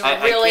bad. It's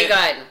really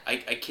good.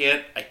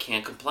 I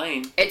can't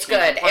complain. It's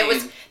good.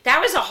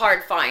 That was a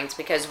hard find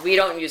because we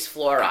don't use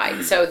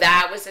fluoride. So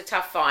that was a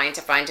tough find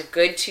to find a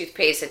good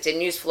toothpaste that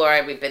didn't use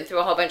fluoride. We've been through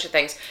a whole bunch of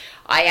things.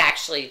 I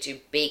actually do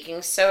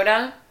baking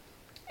soda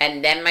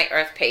and then my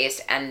Earth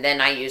Paste, and then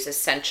I use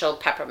essential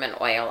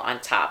peppermint oil on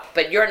top.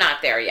 But you're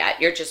not there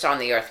yet. You're just on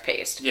the Earth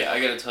Paste. Yeah,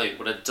 I gotta tell you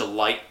what a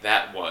delight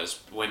that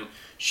was when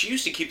she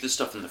used to keep this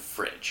stuff in the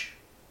fridge.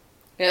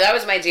 Yeah, that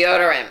was my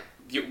deodorant.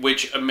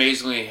 Which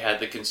amazingly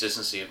had the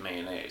consistency of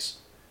mayonnaise.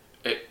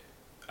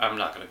 I'm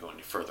not going to go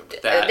any further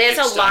with that. There's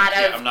a lot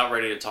of... I'm not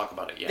ready to talk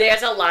about it yet.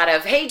 There's a lot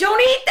of, hey,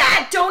 don't eat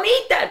that! Don't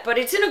eat that! But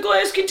it's in a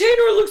glass container.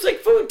 It looks like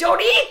food. Don't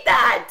eat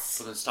that!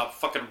 So then stop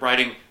fucking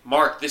writing,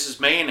 Mark, this is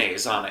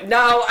mayonnaise on it.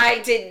 No, I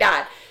did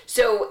not.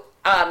 So,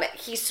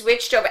 he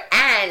switched over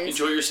and...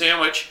 Enjoy your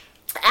sandwich.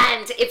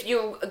 And if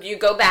you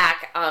go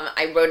back,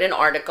 I wrote an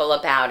article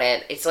about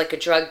it. It's like a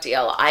drug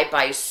deal. I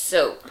buy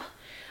soap.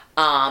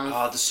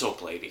 The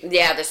soap lady.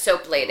 Yeah, the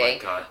soap lady. Oh my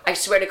God. I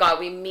swear to God,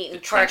 we meet in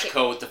trench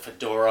coat, the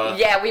fedora.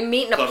 Yeah, we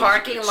meet in a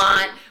parking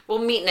lot. We'll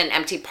meet in an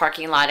empty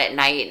parking lot at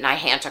night, and I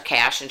hand her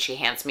cash, and she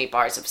hands me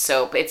bars of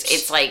soap.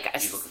 It's like...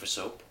 You looking for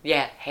soap?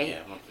 Yeah, hey. Yeah,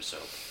 I'm looking for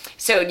soap.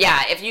 So,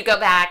 yeah, if you go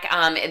back,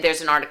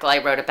 there's an article I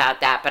wrote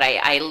about that, but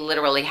I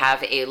literally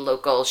have a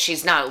local...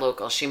 She's not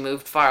local. She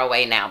moved far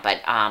away now,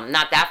 but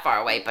not that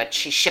far away, but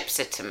she ships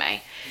it to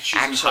me.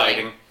 She's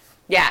hiding.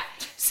 Yeah.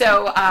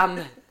 So,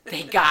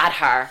 they got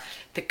her.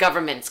 The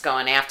government's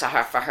going after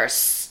her for her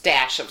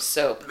stash of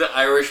soap. The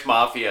Irish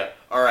mafia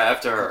are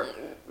after her.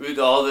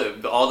 All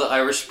the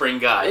Irish Spring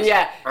guys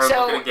are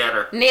looking to get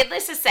her.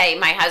 Needless to say,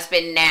 my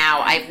husband now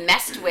I've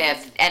messed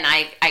with, and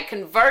I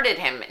converted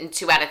him in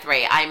 2 out of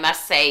 3. I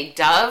must say,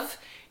 Dove,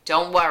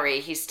 don't worry,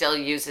 he still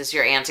uses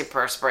your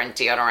antiperspirant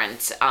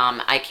deodorant.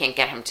 I can't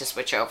get him to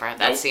switch over.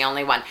 That's the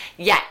only one.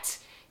 Yet.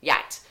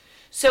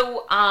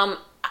 So,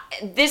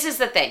 this is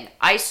the thing.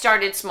 I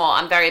started small.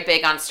 I'm very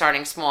big on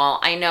starting small.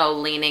 I know,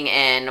 leaning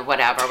in,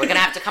 whatever. We're going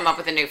to have to come up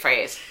with a new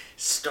phrase.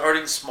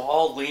 Starting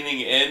small,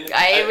 leaning in.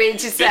 I mean,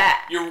 just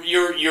that.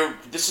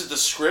 This is the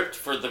script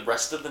for the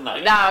rest of the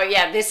night. No,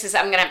 yeah, I'm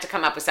going to have to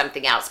come up with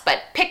something else.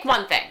 But pick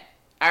one thing,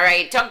 all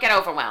right? Don't get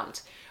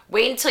overwhelmed.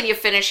 Wait until you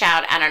finish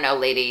out, I don't know,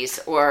 ladies,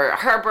 or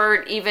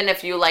Herbert, even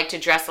if you like to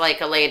dress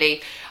like a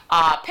lady.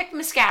 Pick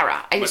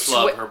mascara. Much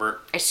love,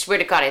 Herbert. I swear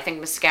to God, I think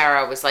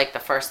mascara was like the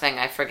first thing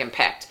I friggin'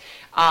 picked.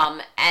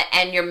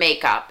 And your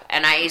makeup.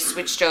 And I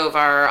switched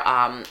over.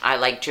 I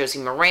like Josie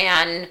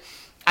Moran.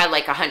 I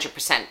like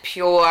 100%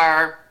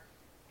 Pure.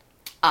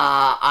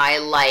 I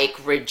like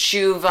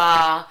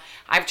Rejuva.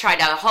 I've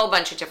tried out a whole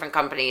bunch of different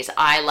companies.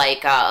 I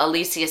like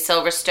Alicia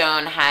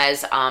Silverstone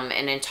has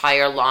an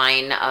entire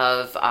line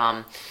of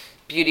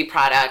beauty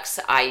products.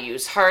 I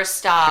use her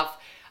stuff.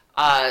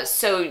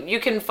 So you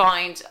can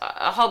find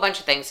a whole bunch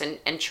of things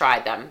and try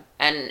them.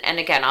 And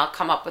again, I'll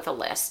come up with a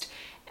list.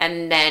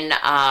 And then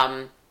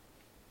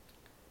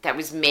that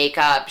was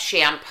makeup,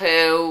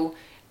 shampoo.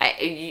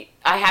 I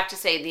have to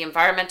say the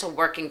Environmental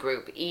Working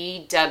Group,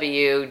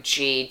 EWG.org,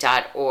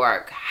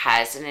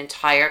 has an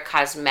entire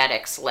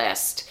cosmetics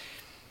list.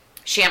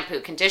 Shampoo,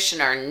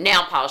 conditioner,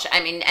 nail polish.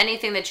 I mean,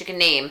 anything that you can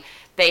name,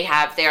 they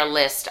have their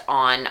list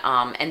on,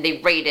 and they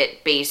rate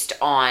it based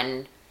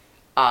on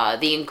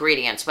the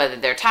ingredients, whether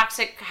they're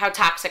toxic, how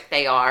toxic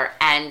they are,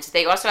 and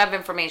they also have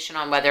information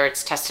on whether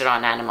it's tested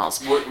on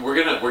animals. We're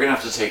gonna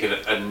have to take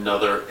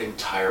another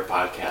entire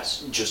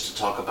podcast just to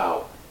talk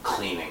about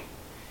cleaning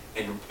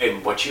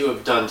and what you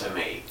have done to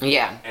me.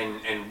 Yeah.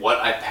 And what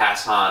I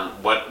pass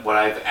on,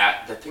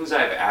 the things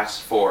I've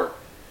asked for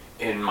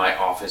in my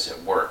office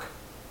at work.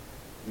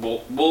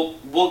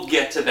 We'll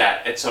get to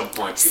that at some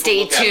point. People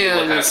Stay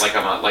tuned. Like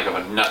I'm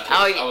a nutcase.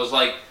 Oh, yeah. I was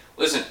like,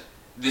 listen,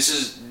 this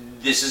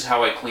is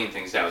how I clean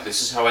things now.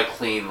 This is how I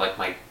clean, like,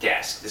 my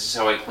desk. This is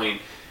how I clean,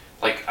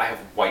 like, I have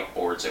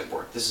whiteboards at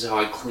work. This is how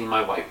I clean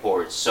my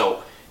whiteboards.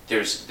 So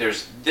there's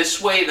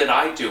this way that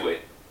I do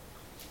it,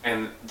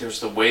 and there's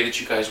the way that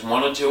you guys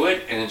want to do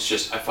it, and it's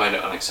just, I find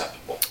it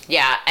unacceptable.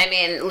 Yeah, I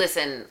mean,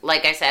 listen,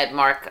 like I said,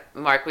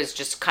 Mark was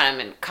just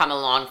come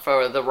along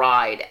for the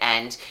ride,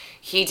 and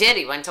he did.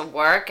 He went to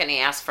work, and he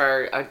asked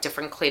for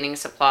different cleaning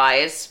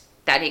supplies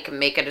that he can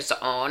make it his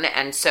own,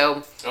 and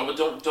so... Oh, but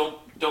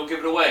don't give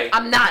it away.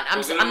 I'm not.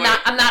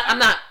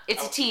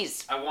 It's a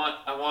tease. I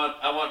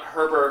want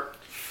Herbert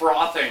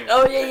frothing.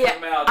 Oh yeah.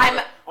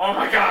 Oh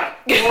my God.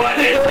 What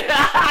is it?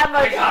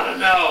 I gotta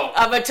know.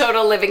 I'm a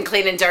total living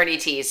clean and dirty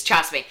tease.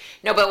 Trust me.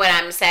 No, but what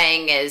I'm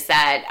saying is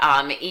that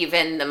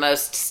even the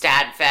most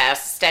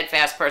steadfast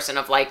person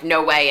of like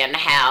no way in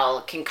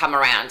hell can come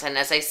around. And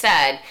as I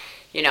said,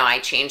 you know, I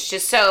changed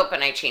his soap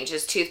and I changed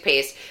his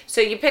toothpaste.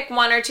 So you pick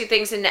 1 or 2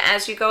 things, and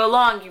as you go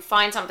along, you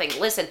find something.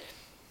 Listen.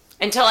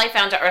 Until I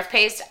found Earth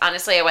Paste,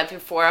 honestly, I went through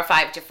 4 or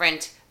 5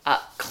 different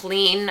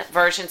clean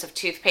versions of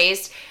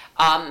toothpaste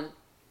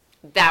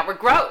that were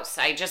gross.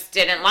 I just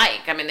didn't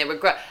like. I mean, they were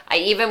gross. I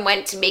even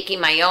went to making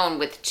my own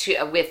with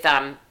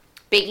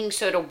baking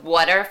soda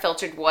water,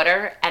 filtered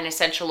water, and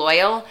essential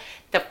oil.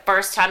 The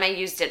first time I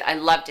used it, I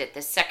loved it.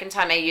 The second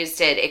time I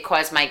used it, it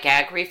caused my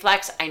gag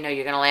reflex. I know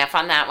you're going to laugh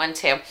on that one,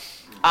 too.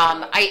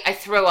 I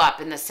threw up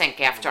in the sink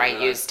after I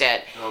used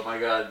it. Oh, my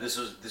God. This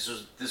was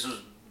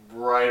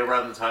right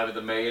around the time of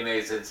the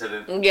mayonnaise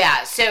incident.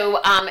 Yeah,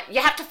 so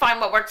you have to find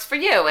what works for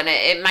you, and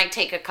it might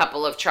take a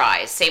couple of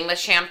tries. Same with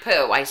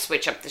shampoo. I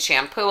switch up the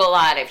shampoo a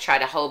lot. I've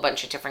tried a whole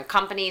bunch of different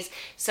companies.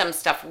 Some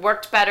stuff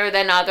worked better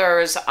than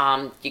others.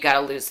 You got to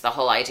lose the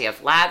whole idea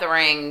of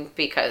lathering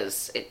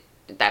because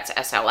that's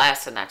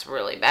SLS, and that's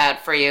really bad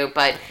for you.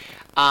 But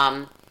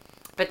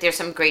there's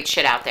some great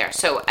shit out there.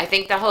 So I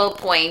think the whole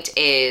point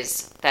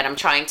is that I'm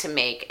trying to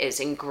make is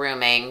in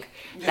grooming.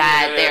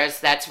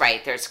 That's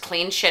right. There's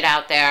clean shit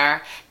out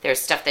there. There's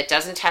stuff that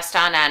doesn't test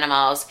on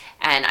animals,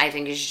 and I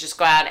think you should just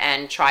go out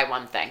and try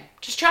one thing.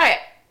 Just try it.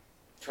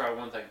 Try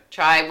one thing.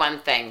 Try one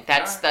thing.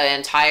 That's the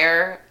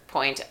entire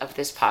point of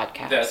this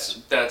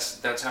podcast.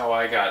 That's how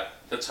I got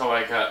That's how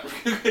I got,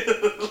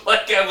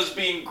 like I was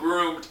being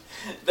groomed.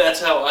 That's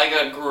how I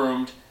got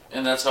groomed,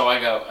 and that's how I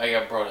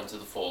got brought into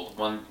the fold.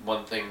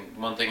 One thing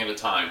at a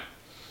time.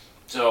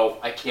 So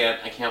I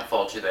can't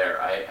fault you there.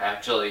 I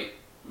actually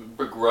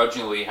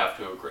begrudgingly have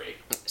to agree.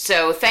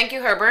 So thank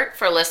you, Herbert,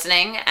 for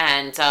listening,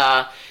 and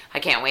I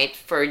can't wait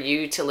for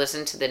you to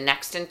listen to the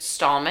next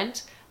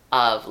installment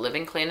of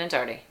Living Clean and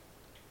Dirty.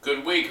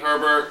 Good week,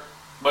 Herbert.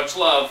 Much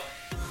love.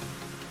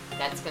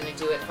 That's going to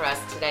do it for us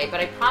today,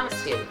 but I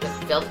promise you, the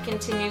filth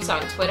continues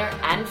on Twitter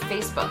and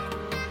Facebook.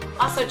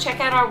 Also, check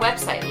out our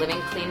website,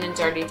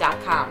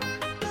 livingcleananddirty.com.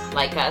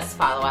 Like us,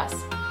 follow us,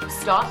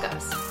 stalk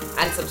us,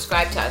 and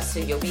subscribe to us so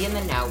you'll be in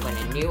the know when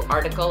a new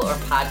article or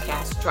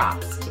podcast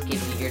drops to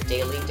give you your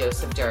daily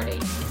dose of dirty.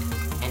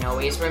 And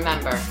always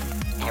remember,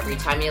 every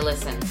time you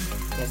listen,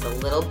 there's a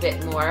little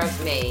bit more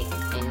of me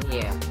in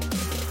you.